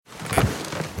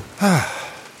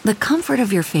The comfort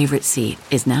of your favorite seat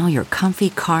is now your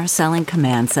comfy car-selling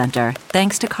command center,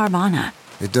 thanks to Carvana.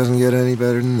 It doesn't get any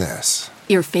better than this.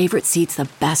 Your favorite seat's the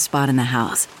best spot in the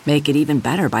house. Make it even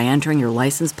better by entering your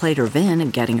license plate or VIN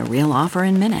and getting a real offer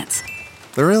in minutes.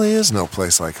 There really is no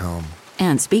place like home.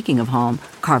 And speaking of home,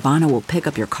 Carvana will pick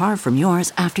up your car from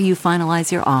yours after you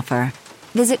finalize your offer.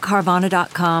 Visit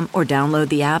Carvana.com or download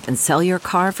the app and sell your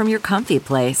car from your comfy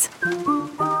place.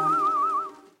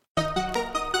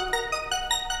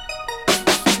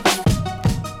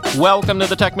 Welcome to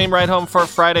the Tech Meme Ride Home for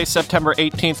Friday, September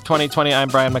 18th, 2020. I'm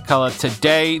Brian McCullough.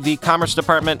 Today, the Commerce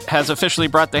Department has officially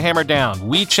brought the hammer down.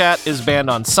 WeChat is banned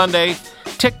on Sunday.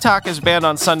 TikTok is banned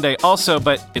on Sunday also,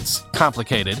 but it's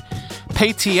complicated.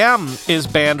 Paytm is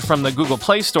banned from the Google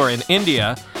Play Store in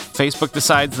India. Facebook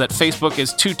decides that Facebook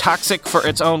is too toxic for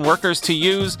its own workers to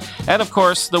use. And of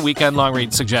course, the weekend long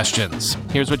read suggestions.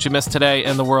 Here's what you missed today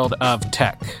in the world of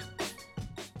tech.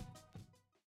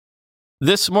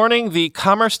 This morning, the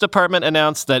Commerce Department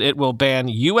announced that it will ban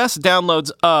U.S. downloads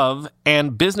of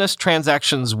and business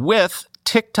transactions with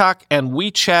TikTok and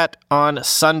WeChat on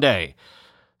Sunday.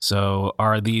 So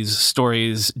are these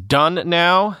stories done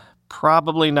now?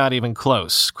 Probably not even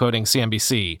close, quoting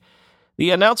CNBC.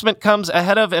 The announcement comes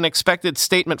ahead of an expected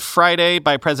statement Friday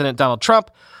by President Donald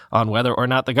Trump on whether or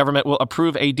not the government will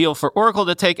approve a deal for Oracle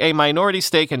to take a minority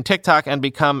stake in TikTok and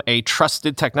become a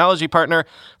trusted technology partner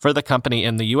for the company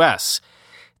in the U.S.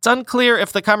 It's unclear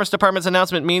if the Commerce Department's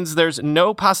announcement means there's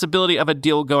no possibility of a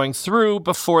deal going through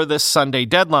before this Sunday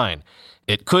deadline.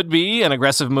 It could be an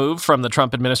aggressive move from the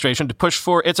Trump administration to push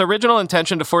for its original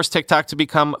intention to force TikTok to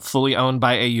become fully owned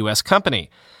by a U.S. company.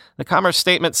 The Commerce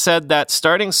statement said that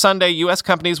starting Sunday, U.S.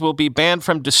 companies will be banned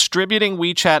from distributing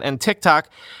WeChat and TikTok,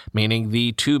 meaning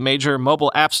the two major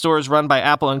mobile app stores run by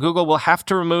Apple and Google will have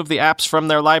to remove the apps from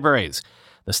their libraries.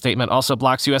 The statement also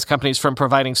blocks U.S. companies from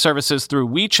providing services through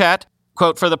WeChat,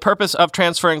 quote, for the purpose of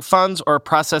transferring funds or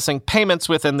processing payments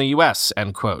within the U.S.,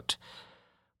 end quote.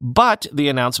 But the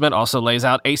announcement also lays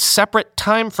out a separate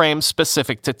time frame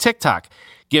specific to TikTok,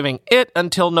 giving it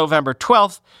until November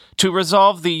 12th to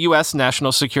resolve the U.S.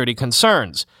 national security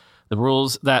concerns. The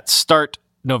rules that start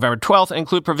November 12th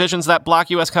include provisions that block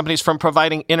U.S. companies from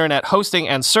providing internet hosting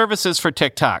and services for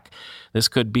TikTok. This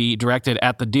could be directed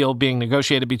at the deal being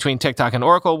negotiated between TikTok and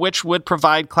Oracle, which would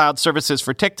provide cloud services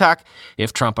for TikTok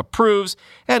if Trump approves,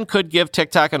 and could give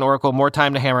TikTok and Oracle more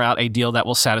time to hammer out a deal that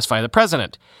will satisfy the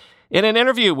president. In an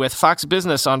interview with Fox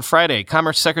Business on Friday,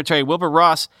 Commerce Secretary Wilbur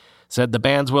Ross said the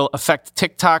bans will affect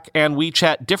TikTok and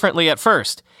WeChat differently at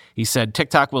first. He said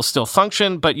TikTok will still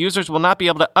function, but users will not be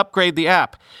able to upgrade the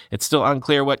app. It's still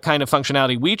unclear what kind of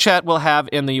functionality WeChat will have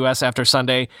in the U.S. after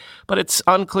Sunday, but it's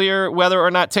unclear whether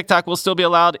or not TikTok will still be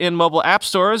allowed in mobile app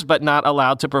stores, but not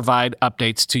allowed to provide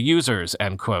updates to users,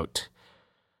 end quote.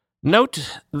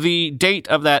 Note the date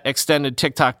of that extended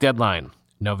TikTok deadline,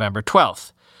 November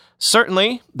 12th.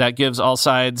 Certainly, that gives all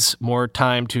sides more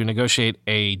time to negotiate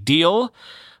a deal,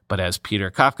 but as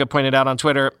Peter Kafka pointed out on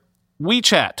Twitter,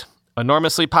 WeChat,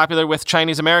 enormously popular with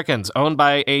Chinese Americans, owned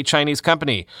by a Chinese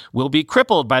company, will be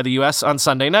crippled by the U.S. on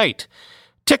Sunday night.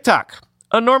 TikTok,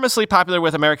 enormously popular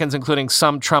with Americans, including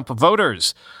some Trump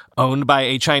voters, owned by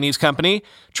a Chinese company,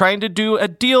 trying to do a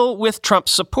deal with Trump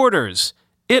supporters.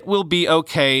 It will be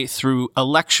okay through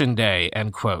Election Day,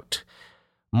 end quote.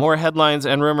 More headlines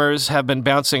and rumors have been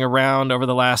bouncing around over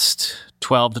the last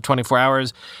 12 to 24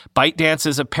 hours. ByteDance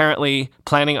is apparently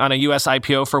planning on a U.S.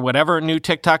 IPO for whatever new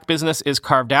TikTok business is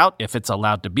carved out, if it's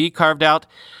allowed to be carved out.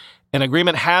 An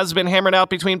agreement has been hammered out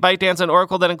between ByteDance and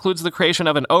Oracle that includes the creation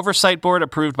of an oversight board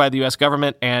approved by the U.S.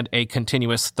 government and a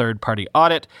continuous third-party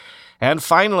audit. And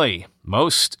finally,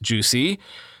 most juicy,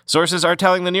 sources are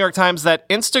telling the New York Times that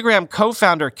Instagram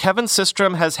co-founder Kevin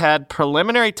Systrom has had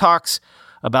preliminary talks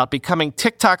about becoming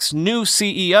TikTok's new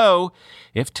CEO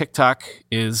if TikTok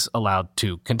is allowed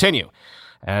to continue.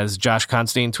 As Josh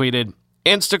Constine tweeted,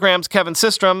 Instagram's Kevin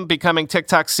Systrom becoming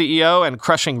TikTok's CEO and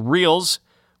crushing Reels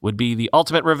would be the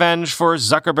ultimate revenge for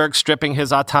Zuckerberg stripping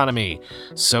his autonomy.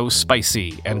 So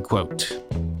spicy, end quote.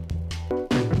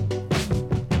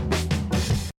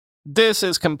 This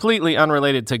is completely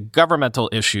unrelated to governmental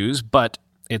issues, but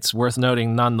it's worth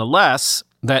noting nonetheless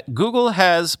that Google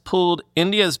has pulled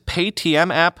India's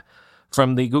Paytm app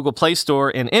from the Google Play Store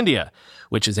in India,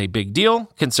 which is a big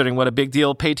deal, considering what a big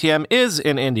deal Paytm is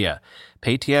in India.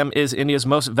 Paytm is India's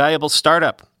most valuable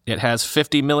startup. It has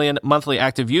 50 million monthly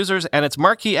active users, and its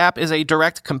marquee app is a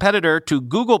direct competitor to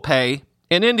Google Pay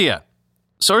in India.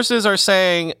 Sources are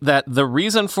saying that the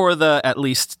reason for the at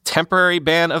least temporary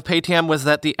ban of Paytm was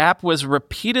that the app was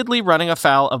repeatedly running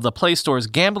afoul of the Play Store's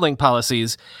gambling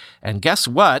policies, and guess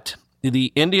what?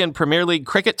 The Indian Premier League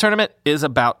cricket tournament is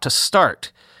about to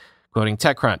start. Quoting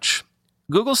TechCrunch,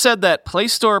 Google said that Play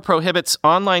Store prohibits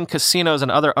online casinos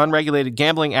and other unregulated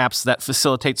gambling apps that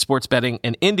facilitate sports betting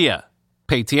in India.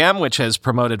 Paytm, which has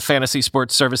promoted fantasy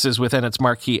sports services within its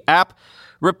marquee app,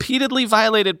 repeatedly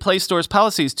violated Play Store's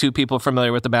policies, two people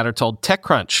familiar with the matter told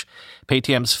TechCrunch.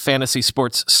 Paytm's fantasy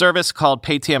sports service, called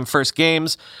Paytm First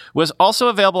Games, was also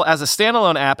available as a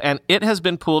standalone app, and it has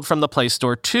been pulled from the Play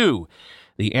Store too.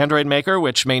 The Android maker,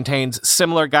 which maintains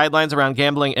similar guidelines around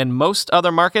gambling in most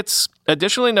other markets,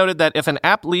 additionally noted that if an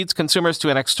app leads consumers to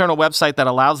an external website that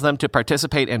allows them to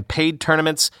participate in paid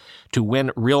tournaments to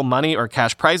win real money or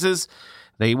cash prizes,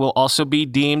 they will also be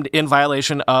deemed in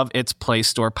violation of its Play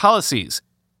Store policies.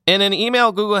 In an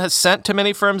email Google has sent to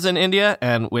many firms in India,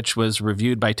 and which was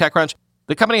reviewed by TechCrunch,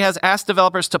 the company has asked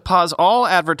developers to pause all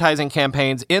advertising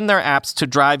campaigns in their apps to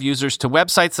drive users to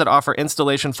websites that offer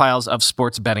installation files of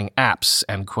sports betting apps,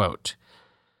 end quote.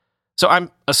 So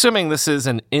I'm assuming this is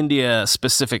an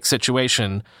India-specific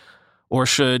situation, or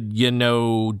should,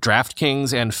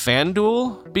 DraftKings and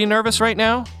FanDuel be nervous right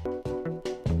now?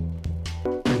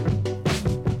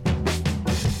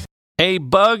 A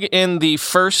bug in the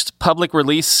first public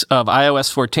release of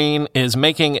iOS 14 is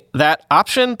making that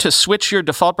option to switch your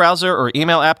default browser or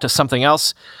email app to something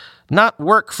else not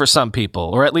work for some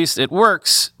people, or at least it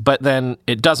works, but then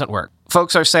it doesn't work.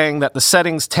 Folks are saying that the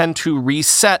settings tend to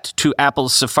reset to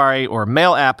Apple's Safari or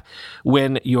Mail app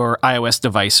when your iOS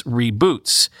device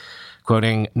reboots.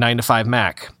 Quoting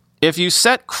 9to5Mac. If you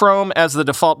set Chrome as the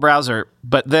default browser,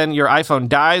 but then your iPhone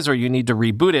dies or you need to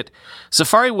reboot it,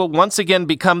 Safari will once again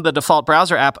become the default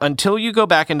browser app until you go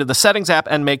back into the Settings app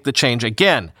and make the change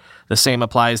again. The same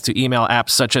applies to email apps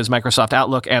such as Microsoft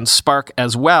Outlook and Spark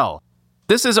as well.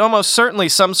 This is almost certainly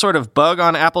some sort of bug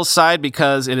on Apple's side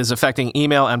because it is affecting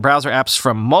email and browser apps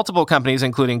from multiple companies,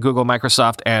 including Google,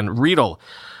 Microsoft, and Readdle.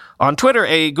 On Twitter,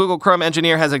 a Google Chrome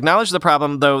engineer has acknowledged the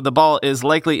problem, though the ball is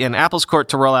likely in Apple's court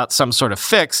to roll out some sort of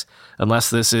fix, unless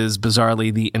this is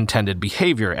bizarrely the intended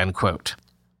behavior, end quote.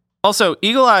 Also,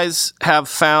 Eagle Eyes have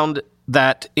found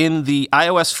that in the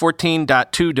iOS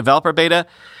 14.2 developer beta,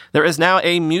 there is now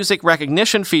a music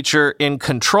recognition feature in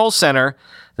Control Center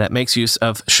that makes use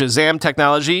of Shazam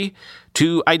technology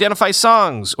to identify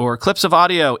songs or clips of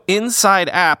audio inside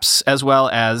apps as well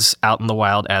as out in the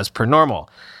wild as per normal.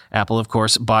 Apple, of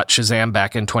course, bought Shazam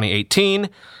back in 2018,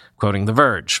 quoting The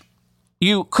Verge.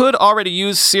 You could already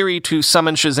use Siri to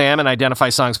summon Shazam and identify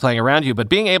songs playing around you, but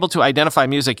being able to identify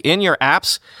music in your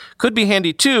apps could be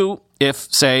handy too if,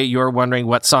 say, you're wondering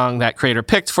what song that creator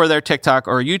picked for their TikTok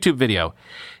or YouTube video.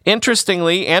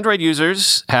 Interestingly, Android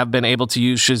users have been able to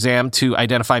use Shazam to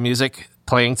identify music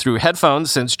playing through headphones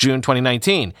since June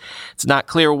 2019. It's not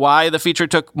clear why the feature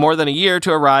took more than a year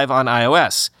to arrive on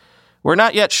iOS. We're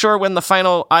not yet sure when the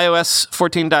final iOS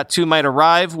 14.2 might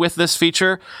arrive with this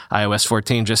feature. iOS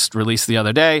 14 just released the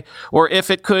other day, or if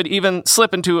it could even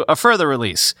slip into a further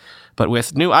release. But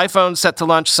with new iPhones set to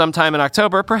launch sometime in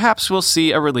October, perhaps we'll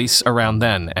see a release around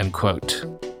then, end quote.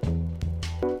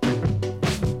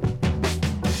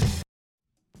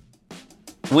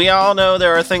 We all know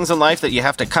there are things in life that you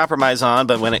have to compromise on,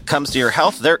 but when it comes to your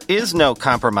health, there is no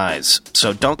compromise.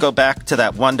 So don't go back to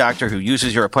that one doctor who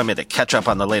uses your appointment to catch up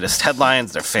on the latest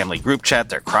headlines, their family group chat,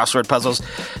 their crossword puzzles,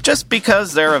 just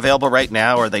because they're available right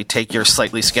now or they take your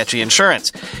slightly sketchy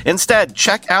insurance. Instead,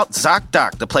 check out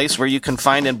ZocDoc, the place where you can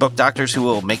find and book doctors who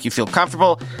will make you feel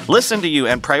comfortable, listen to you,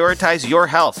 and prioritize your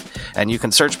health. And you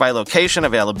can search by location,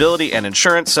 availability, and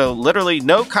insurance, so literally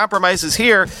no compromises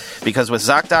here, because with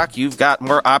ZocDoc, you've got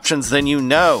more options than you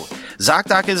know.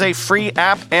 ZocDoc is a free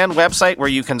app and website where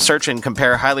you can search and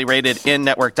compare highly rated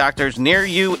in-network doctors near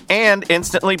you and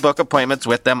instantly book appointments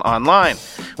with them online.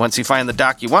 Once you find the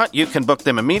doc you want, you can book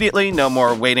them immediately, no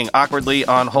more waiting awkwardly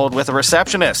on hold with a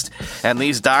receptionist. And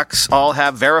these docs all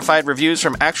have verified reviews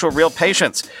from actual real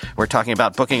patients. We're talking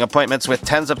about booking appointments with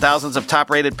tens of thousands of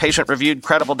top-rated, patient-reviewed,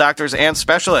 credible doctors and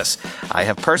specialists. I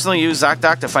have personally used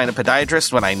ZocDoc to find a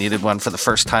podiatrist when I needed one for the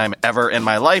first time ever in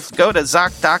my life. Go to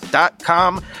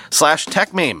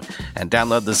ZocDoc.com/TechMeme and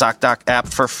download the ZocDoc app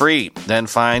for free. Then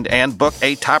find and book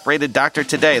a top-rated doctor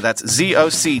today. That's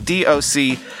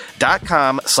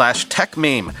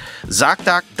ZocDoc.com/TechMeme.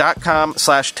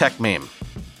 ZocDoc.com/TechMeme.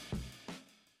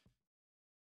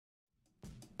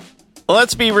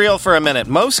 Let's be real for a minute.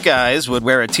 Most guys would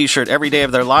wear a t-shirt every day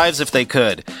of their lives if they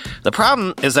could. The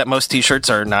problem is that most t-shirts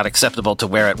are not acceptable to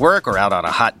wear at work or out on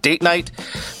a hot date night.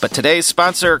 But today's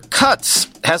sponsor, Cuts,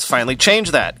 has finally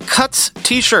changed that. Cuts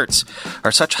t-shirts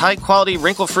are such high-quality,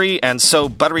 wrinkle-free, and so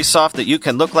buttery soft that you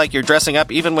can look like you're dressing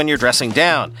up even when you're dressing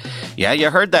down. Yeah, you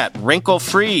heard that.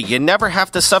 Wrinkle-free. You never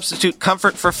have to substitute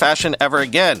comfort for fashion ever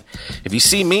again. If you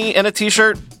see me in a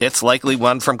t-shirt, it's likely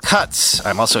one from Cuts.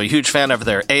 I'm also a huge fan of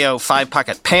their AO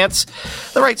 5-pocket pants.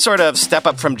 The right sort of step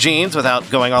up from jeans without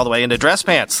going all the way into dress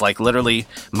pants, like literally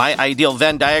my ideal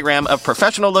Venn diagram of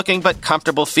professional-looking but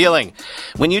comfortable feeling.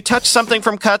 When you touch something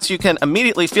from Cuts, you can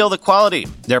immediately feel the quality.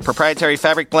 Their proprietary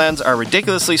fabric blends are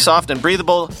ridiculously soft and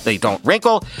breathable, they don't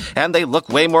wrinkle, and they look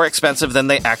way more expensive than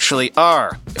they actually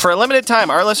are. For a limited time,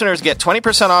 our listeners get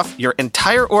 20% off your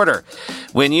entire order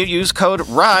when you use code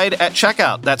RIDE at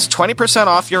checkout. That's 20%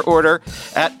 off your order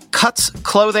at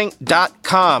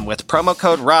cutsclothing.com with promo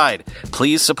code RIDE.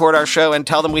 Please support our show and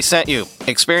tell them we sent you.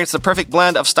 Experience the perfect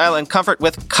blend of style and comfort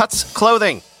with Cuts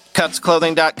Clothing.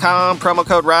 Cutsclothing.com, promo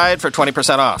code RIDE for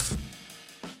 20% off.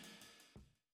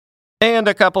 And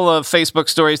a couple of Facebook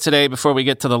stories today before we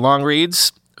get to the long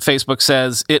reads. Facebook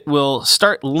says it will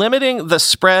start limiting the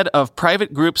spread of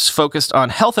private groups focused on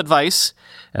health advice,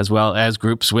 as well as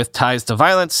groups with ties to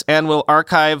violence, and will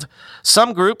archive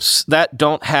some groups that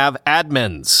don't have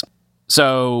admins.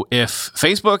 So if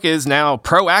Facebook is now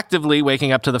proactively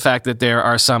waking up to the fact that there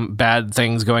are some bad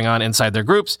things going on inside their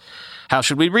groups, how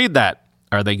should we read that?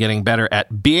 Are they getting better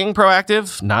at being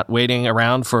proactive, not waiting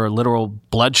around for literal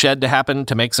bloodshed to happen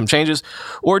to make some changes?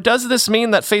 Or does this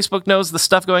mean that Facebook knows the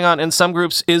stuff going on in some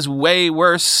groups is way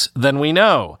worse than we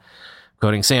know?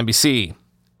 Quoting CNBC,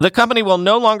 the company will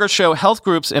no longer show health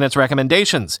groups in its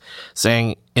recommendations,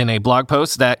 saying in a blog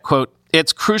post that, quote,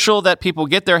 it's crucial that people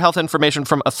get their health information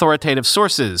from authoritative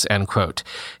sources, end quote.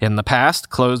 In the past,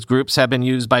 closed groups have been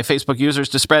used by Facebook users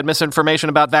to spread misinformation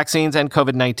about vaccines and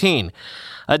COVID-19.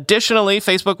 Additionally,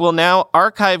 Facebook will now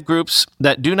archive groups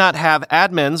that do not have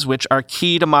admins, which are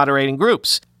key to moderating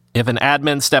groups. If an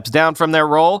admin steps down from their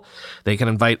role, they can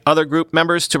invite other group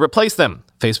members to replace them.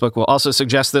 Facebook will also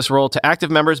suggest this role to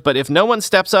active members, but if no one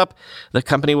steps up, the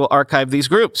company will archive these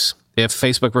groups. If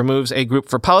Facebook removes a group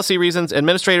for policy reasons,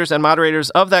 administrators and moderators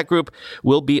of that group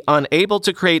will be unable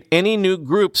to create any new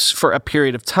groups for a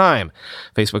period of time.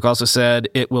 Facebook also said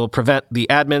it will prevent the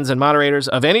admins and moderators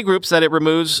of any groups that it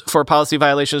removes for policy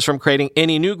violations from creating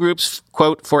any new groups,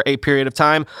 quote, for a period of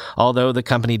time, although the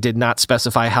company did not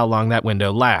specify how long that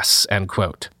window lasts, end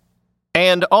quote.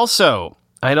 And also,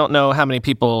 I don't know how many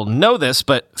people know this,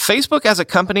 but Facebook as a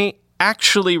company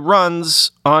actually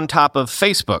runs on top of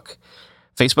Facebook.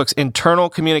 Facebook's internal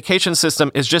communication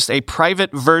system is just a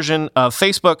private version of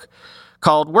Facebook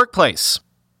called Workplace.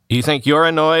 You think you're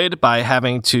annoyed by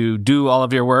having to do all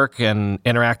of your work and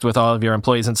interact with all of your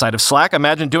employees inside of Slack?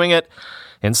 Imagine doing it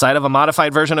inside of a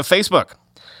modified version of Facebook.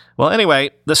 Well,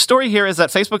 anyway, the story here is that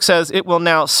Facebook says it will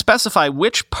now specify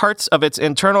which parts of its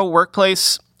internal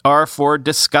workplace are for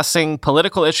discussing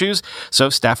political issues, so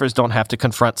staffers don't have to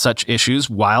confront such issues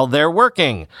while they're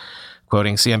working.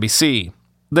 Quoting CNBC,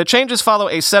 the changes follow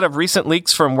a set of recent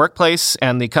leaks from Workplace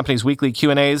and the company's weekly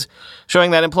Q&As,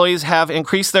 showing that employees have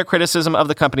increased their criticism of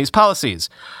the company's policies.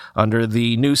 Under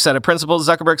the new set of principles,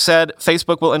 Zuckerberg said,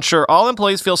 Facebook will ensure all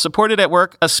employees feel supported at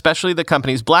work, especially the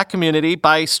company's Black community,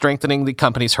 by strengthening the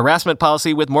company's harassment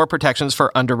policy with more protections for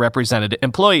underrepresented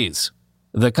employees.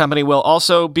 The company will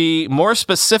also be more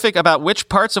specific about which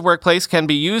parts of Workplace can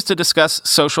be used to discuss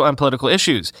social and political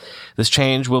issues. This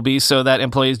change will be so that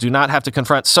employees do not have to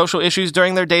confront social issues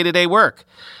during their day-to-day work.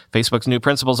 Facebook's new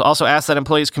principles also ask that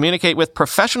employees communicate with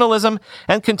professionalism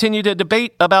and continue to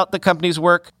debate about the company's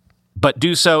work, but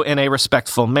do so in a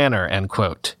respectful manner, end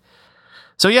quote.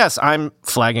 So yes, I'm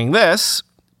flagging this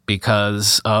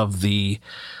because of the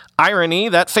irony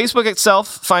that Facebook itself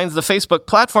finds the Facebook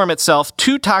platform itself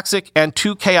too toxic and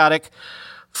too chaotic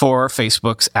for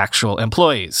Facebook's actual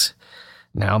employees.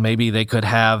 Now, maybe they could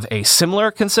have a similar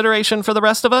consideration for the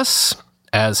rest of us.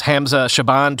 As Hamza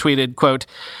Shaban tweeted, quote,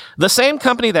 the same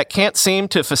company that can't seem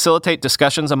to facilitate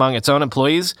discussions among its own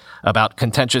employees about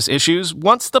contentious issues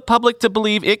wants the public to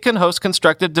believe it can host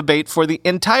constructive debate for the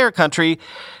entire country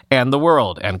and the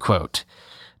world, end quote.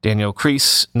 Daniel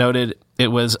Kreis noted, it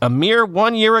was a mere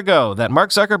 1 year ago that Mark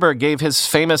Zuckerberg gave his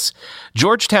famous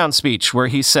Georgetown speech where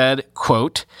he said,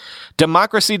 quote,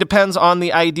 democracy depends on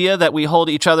the idea that we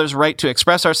hold each other's right to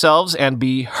express ourselves and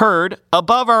be heard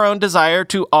above our own desire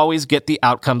to always get the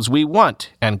outcomes we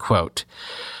want, end quote.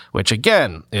 Which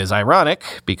again is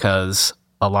ironic because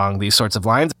along these sorts of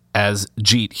lines, as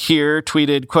Jeet here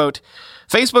tweeted, quote,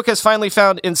 Facebook has finally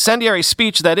found incendiary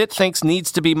speech that it thinks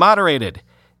needs to be moderated.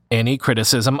 Any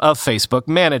criticism of Facebook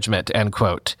management, end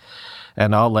quote.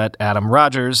 And I'll let Adam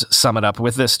Rogers sum it up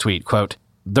with this tweet, quote,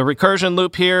 The recursion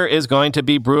loop here is going to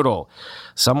be brutal.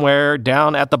 Somewhere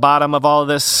down at the bottom of all of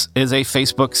this is a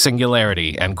Facebook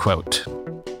singularity, end quote.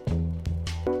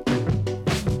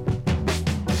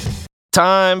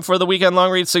 Time for the weekend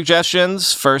long read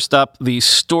suggestions. First up, the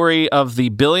story of the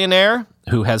billionaire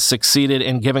who has succeeded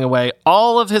in giving away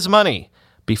all of his money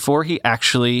before he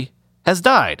actually has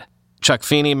died. Chuck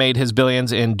Feeney made his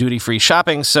billions in duty-free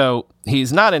shopping, so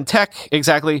he's not in tech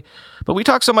exactly, but we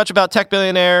talk so much about tech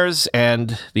billionaires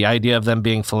and the idea of them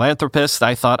being philanthropists,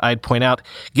 I thought I'd point out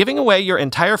giving away your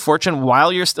entire fortune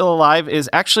while you're still alive is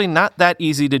actually not that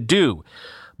easy to do.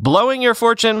 Blowing your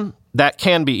fortune, that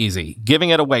can be easy.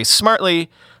 Giving it away smartly,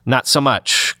 not so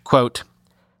much. Quote,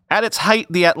 at its height,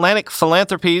 the Atlantic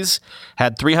Philanthropies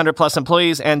had 300-plus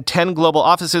employees and 10 global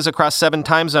offices across 7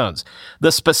 time zones.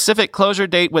 The specific closure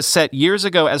date was set years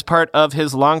ago as part of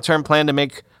his long-term plan to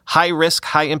make high-risk,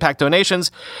 high-impact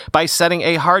donations by setting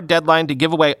a hard deadline to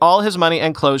give away all his money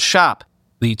and close shop.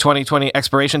 The 2020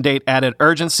 expiration date added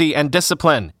urgency and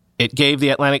discipline. It gave the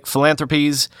Atlantic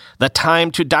Philanthropies the time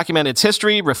to document its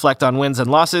history, reflect on wins and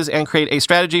losses, and create a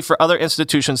strategy for other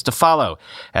institutions to follow.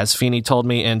 As Feeney told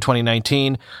me in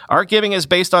 2019, our giving is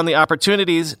based on the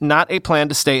opportunities, not a plan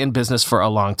to stay in business for a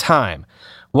long time.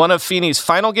 One of Feeney's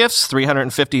final gifts,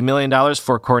 $350 million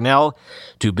for Cornell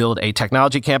to build a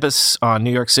technology campus on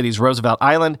New York City's Roosevelt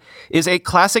Island, is a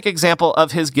classic example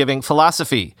of his giving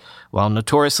philosophy. While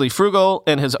notoriously frugal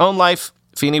in his own life,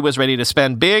 Feeney was ready to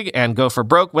spend big and go for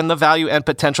broke when the value and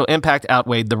potential impact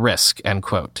outweighed the risk, end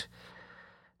quote.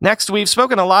 Next, we've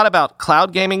spoken a lot about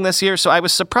cloud gaming this year, so I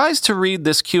was surprised to read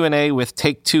this Q&A with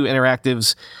Take-Two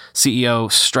Interactive's CEO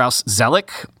Strauss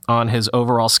Zelnick on his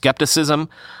overall skepticism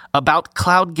about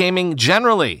cloud gaming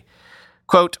generally.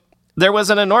 Quote, there was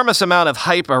an enormous amount of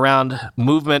hype around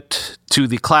movement to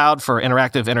the cloud for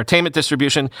interactive entertainment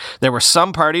distribution. There were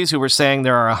some parties who were saying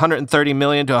there are 130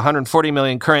 million to 140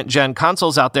 million current-gen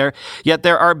consoles out there, yet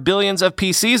there are billions of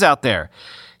PCs out there.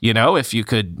 You know, if you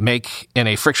could make, in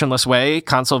a frictionless way,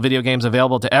 console video games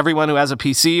available to everyone who has a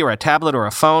PC or a tablet or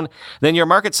a phone, then your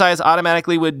market size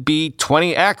automatically would be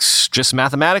 20x, just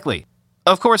mathematically.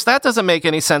 Of course, that doesn't make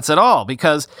any sense at all,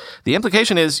 because the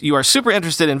implication is you are super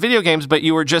interested in video games, but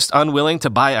you were just unwilling to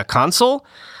buy a console?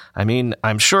 I mean,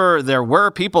 I'm sure there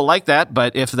were people like that,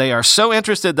 but if they are so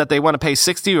interested that they want to pay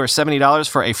 $60 or $70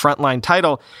 for a frontline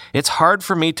title, it's hard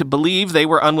for me to believe they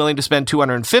were unwilling to spend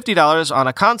 $250 on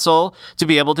a console to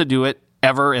be able to do it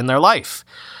ever in their life.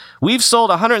 We've sold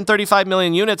 135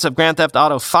 million units of Grand Theft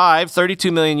Auto 5,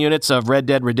 32 million units of Red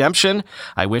Dead Redemption.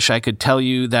 I wish I could tell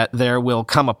you that there will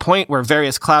come a point where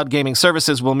various cloud gaming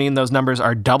services will mean those numbers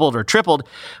are doubled or tripled,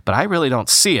 but I really don't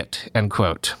see it, end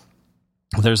quote.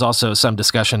 There's also some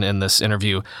discussion in this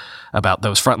interview about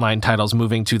those frontline titles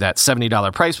moving to that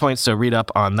 $70 price point, so read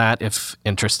up on that if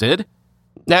interested.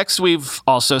 Next, we've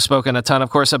also spoken a ton, of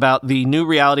course, about the new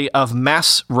reality of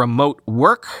mass remote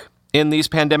work in these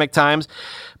pandemic times.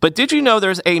 But did you know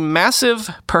there's a massive,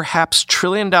 perhaps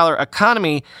trillion-dollar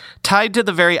economy tied to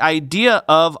the very idea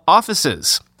of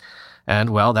offices?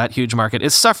 And, well, that huge market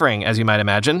is suffering, as you might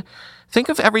imagine. Think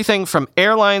of everything from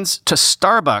airlines to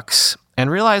Starbucks and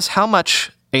realize how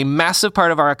much a massive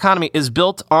part of our economy is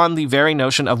built on the very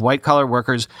notion of white-collar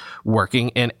workers working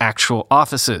in actual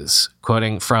offices,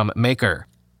 quoting from Maker.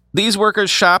 These workers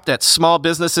shopped at small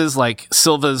businesses like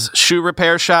Silva's shoe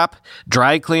repair shop,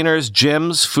 dry cleaners,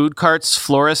 gyms, food carts,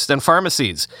 florists, and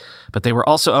pharmacies. But they were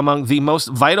also among the most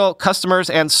vital customers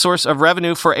and source of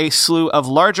revenue for a slew of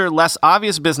larger, less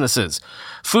obvious businesses.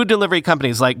 Food delivery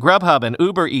companies like Grubhub and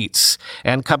Uber Eats,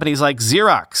 and companies like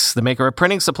Xerox, the maker of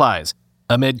printing supplies.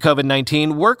 Amid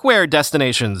COVID-19, workwear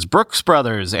destinations Brooks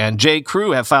Brothers and J.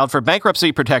 Crew have filed for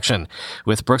bankruptcy protection,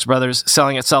 with Brooks Brothers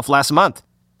selling itself last month.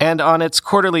 And on its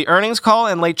quarterly earnings call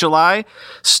in late July,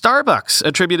 Starbucks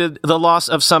attributed the loss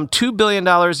of some $2 billion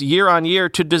year on year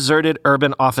to deserted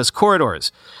urban office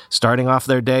corridors. Starting off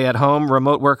their day at home,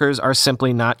 remote workers are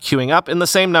simply not queuing up in the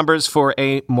same numbers for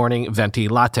a morning venti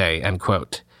latte, end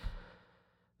quote.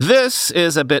 This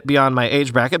is a bit beyond my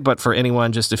age bracket, but for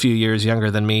anyone just a few years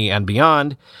younger than me and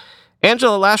beyond,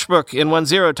 Angela Lashbrook in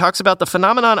 10 talks about the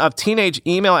phenomenon of teenage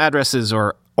email addresses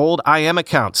or old IM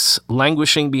accounts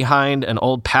languishing behind an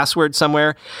old password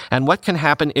somewhere, and what can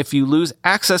happen if you lose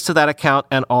access to that account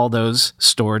and all those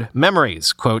stored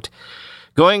memories. Quote,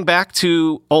 going back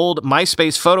to old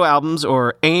MySpace photo albums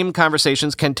or AIM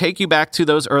conversations can take you back to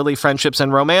those early friendships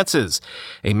and romances.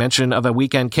 A mention of a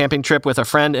weekend camping trip with a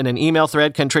friend in an email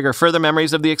thread can trigger further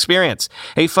memories of the experience.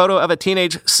 A photo of a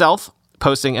teenage self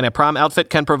posting in a prom outfit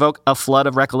can provoke a flood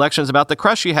of recollections about the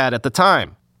crush you had at the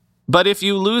time. But if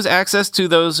you lose access to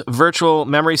those virtual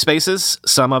memory spaces,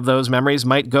 some of those memories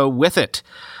might go with it.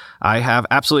 I have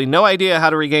absolutely no idea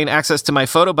how to regain access to my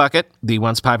PhotoBucket, the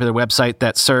once popular website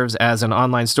that serves as an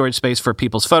online storage space for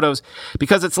people's photos,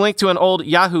 because it's linked to an old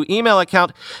Yahoo email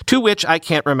account to which I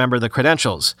can't remember the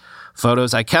credentials.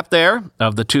 Photos I kept there,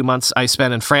 of the 2 months I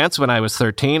spent in France when I was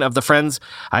 13, of the friends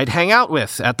I'd hang out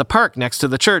with at the park next to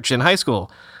the church in high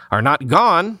school, are not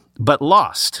gone, but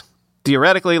lost.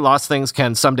 Theoretically, lost things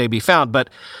can someday be found, but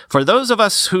for those of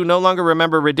us who no longer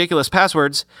remember ridiculous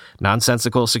passwords,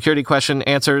 nonsensical security question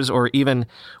answers, or even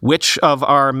which of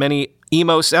our many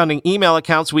emo-sounding email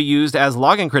accounts we used as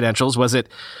login credentials, was it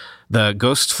the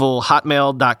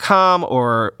ghostfulhotmail.com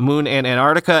or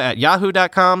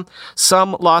moonandantarctica@yahoo.com,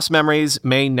 some lost memories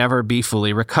may never be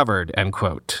fully recovered, end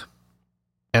quote.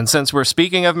 And since we're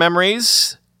speaking of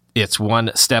memories, it's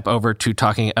one step over to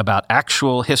talking about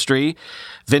actual history.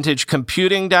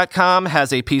 VintageComputing.com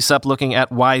has a piece up looking at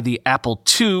why the Apple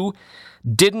II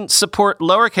didn't support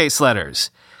lowercase letters.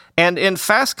 And in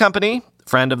Fast Company,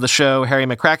 friend of the show Harry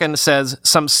McCracken says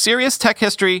some serious tech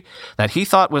history that he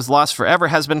thought was lost forever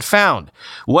has been found.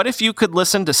 What if you could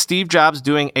listen to Steve Jobs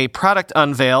doing a product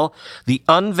unveil, the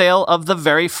unveil of the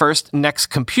very first NeXT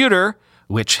computer,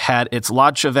 which had its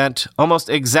launch event almost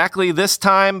exactly this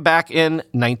time back in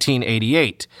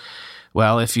 1988.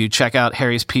 Well, if you check out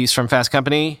Harry's piece from Fast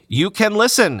Company, you can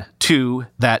listen to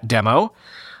that demo,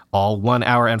 all 1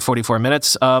 hour and 44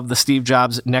 minutes of the Steve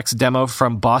Jobs NeXT demo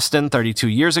from Boston 32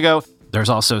 years ago. There's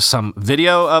also some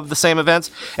video of the same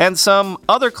events and some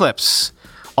other clips,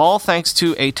 all thanks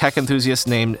to a tech enthusiast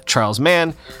named Charles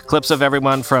Mann, clips of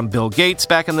everyone from Bill Gates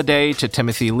back in the day to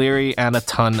Timothy Leary and a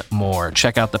ton more.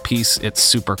 Check out the piece, it's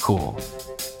super cool.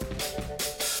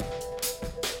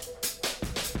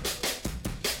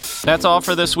 That's all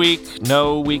for this week.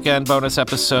 No weekend bonus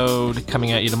episode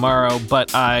coming at you tomorrow,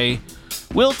 but I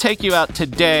will take you out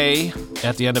today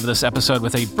at the end of this episode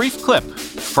with a brief clip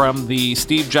from the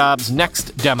Steve Jobs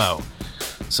NeXT demo.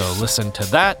 So listen to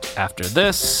that after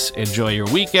this. Enjoy your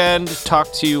weekend.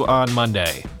 Talk to you on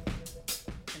Monday.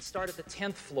 And start at the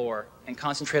 10th floor and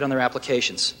concentrate on their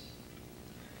applications.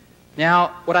 Now,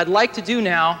 what I'd like to do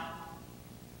now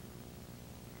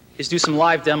is do some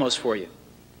live demos for you.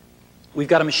 We've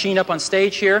got a machine up on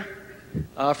stage here.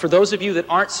 For those of you that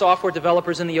aren't software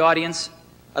developers in the audience,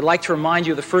 I'd like to remind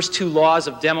you of the first two laws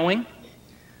of demoing.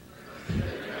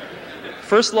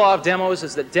 First law of demos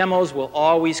is that demos will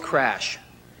always crash.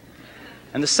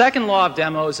 And the second law of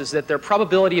demos is that their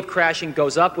probability of crashing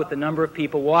goes up with the number of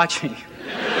people watching.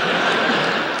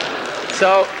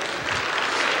 So,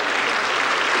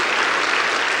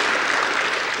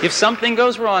 if something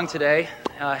goes wrong today,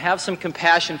 have some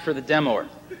compassion for the demoer.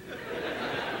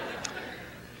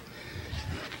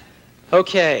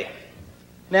 Okay.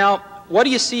 Now, what do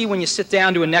you see when you sit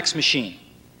down to a NeXT machine?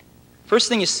 First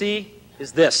thing you see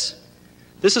is this.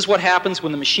 This is what happens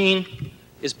when the machine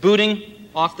is booting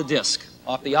off the disk,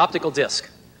 off the optical disk.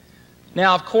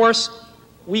 Now, of course,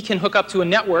 we can hook up to a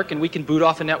network and we can boot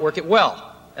off a network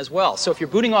as well. So if you're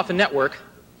booting off a network,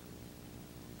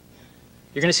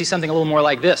 you're going to see something a little more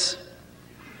like this.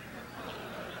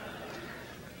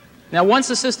 Now, once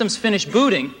the system's finished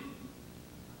booting,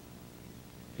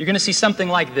 you're going to see something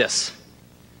like this.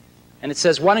 And it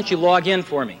says, why don't you log in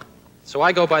for me? So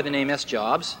I go by the name S.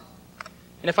 Jobs.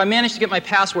 And if I manage to get my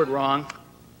password wrong,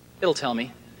 it'll tell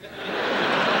me.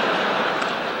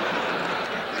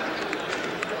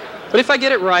 But if I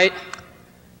get it right,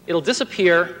 it'll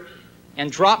disappear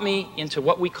and drop me into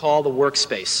what we call the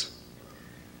workspace.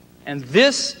 And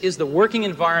this is the working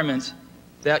environment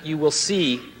that you will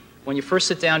see when you first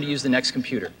sit down to use the NeXT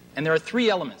computer. And there are three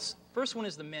elements. First one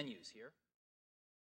is the menus here.